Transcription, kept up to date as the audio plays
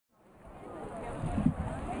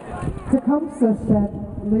Tecumseh said,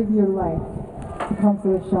 live your life.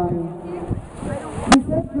 Tecumseh is Shawnee. He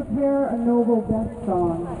said, prepare a noble death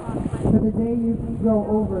song for the day you go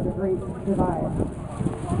over the great divide.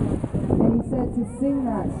 And he said to sing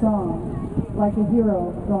that song like a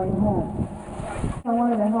hero going home. I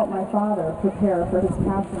wanted to help my father prepare for his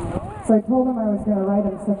passing, so I told him I was going to write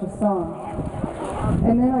him such a song.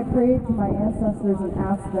 And then I prayed to my ancestors and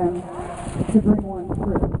asked them to bring one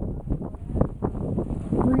through.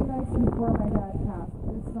 3 nights before my dad passed,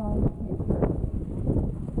 this song came through.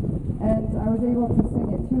 And I was able to sing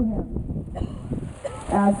it to him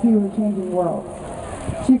as he was changing worlds.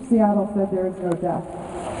 Chief Seattle said there is no death,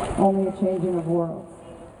 only a changing of worlds.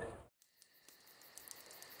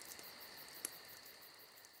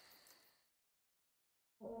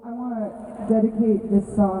 I want to dedicate this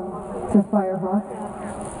song to Firehawk,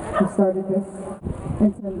 who started this,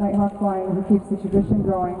 and to Nighthawk Flying, who keeps the tradition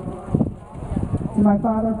going, to my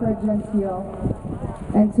father, Fred Gentile,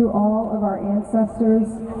 and to all of our ancestors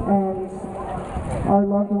and our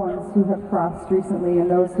loved ones who have crossed recently and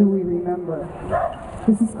those who we remember.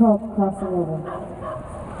 This is called Crossing Over.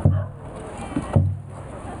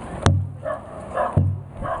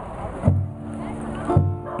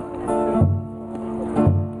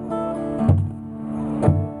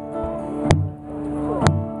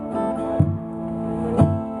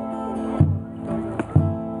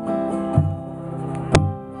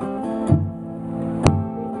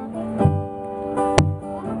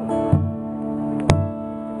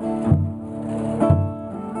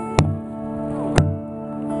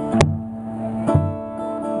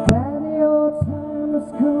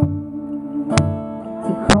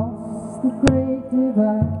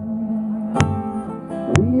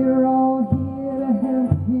 We're all here to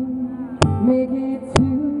help you make it to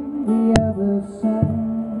the other side.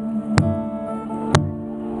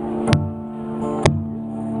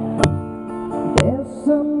 There's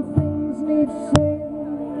some things need said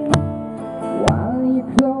while you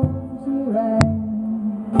close your eyes.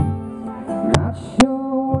 Not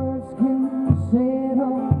sure words can say it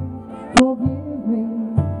all. Forgive me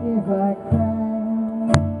if I cry.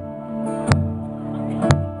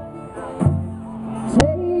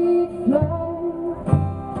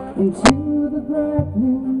 Into the bright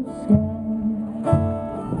blue sky,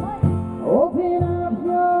 open up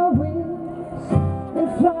your wings and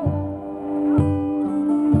fly.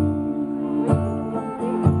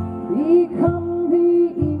 Become the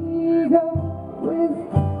eagle with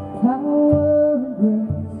power and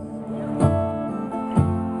grace.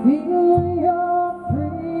 Feel your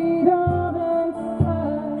freedom and fly.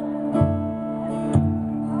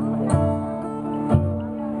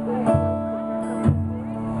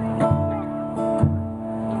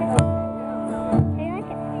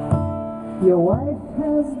 Your wife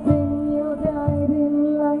has been your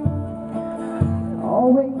guiding light,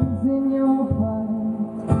 always in your heart.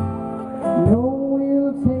 Know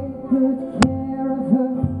we'll take good care of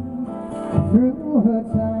her through her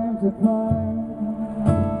times apart.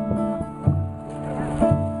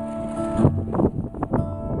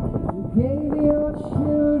 You gave your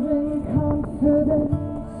children confidence,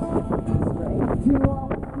 strength to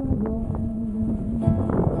walk the road,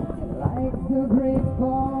 like the great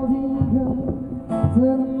bald eagle. To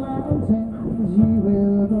the mountains you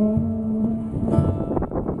will go.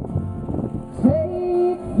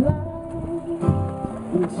 Take flight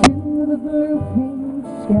into the blue pink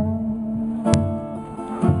sky.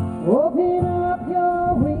 Open up your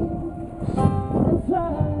wings and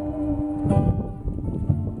fly.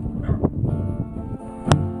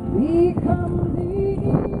 Become the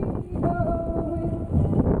eagle with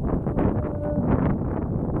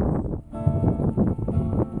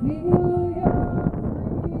feel your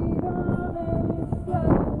freedom.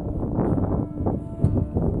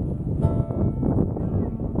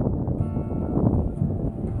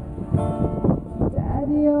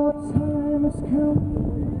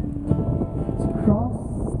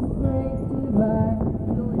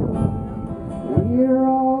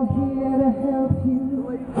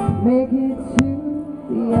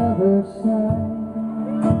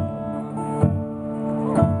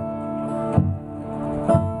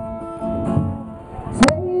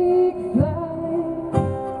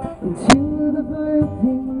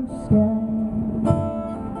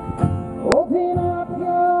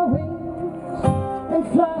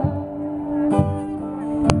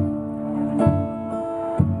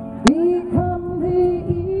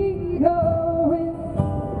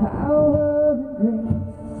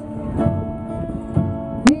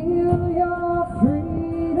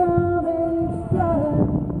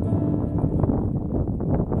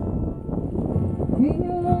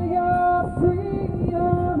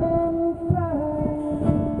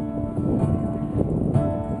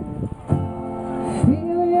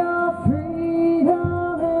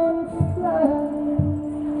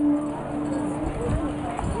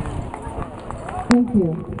 Thank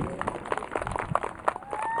you.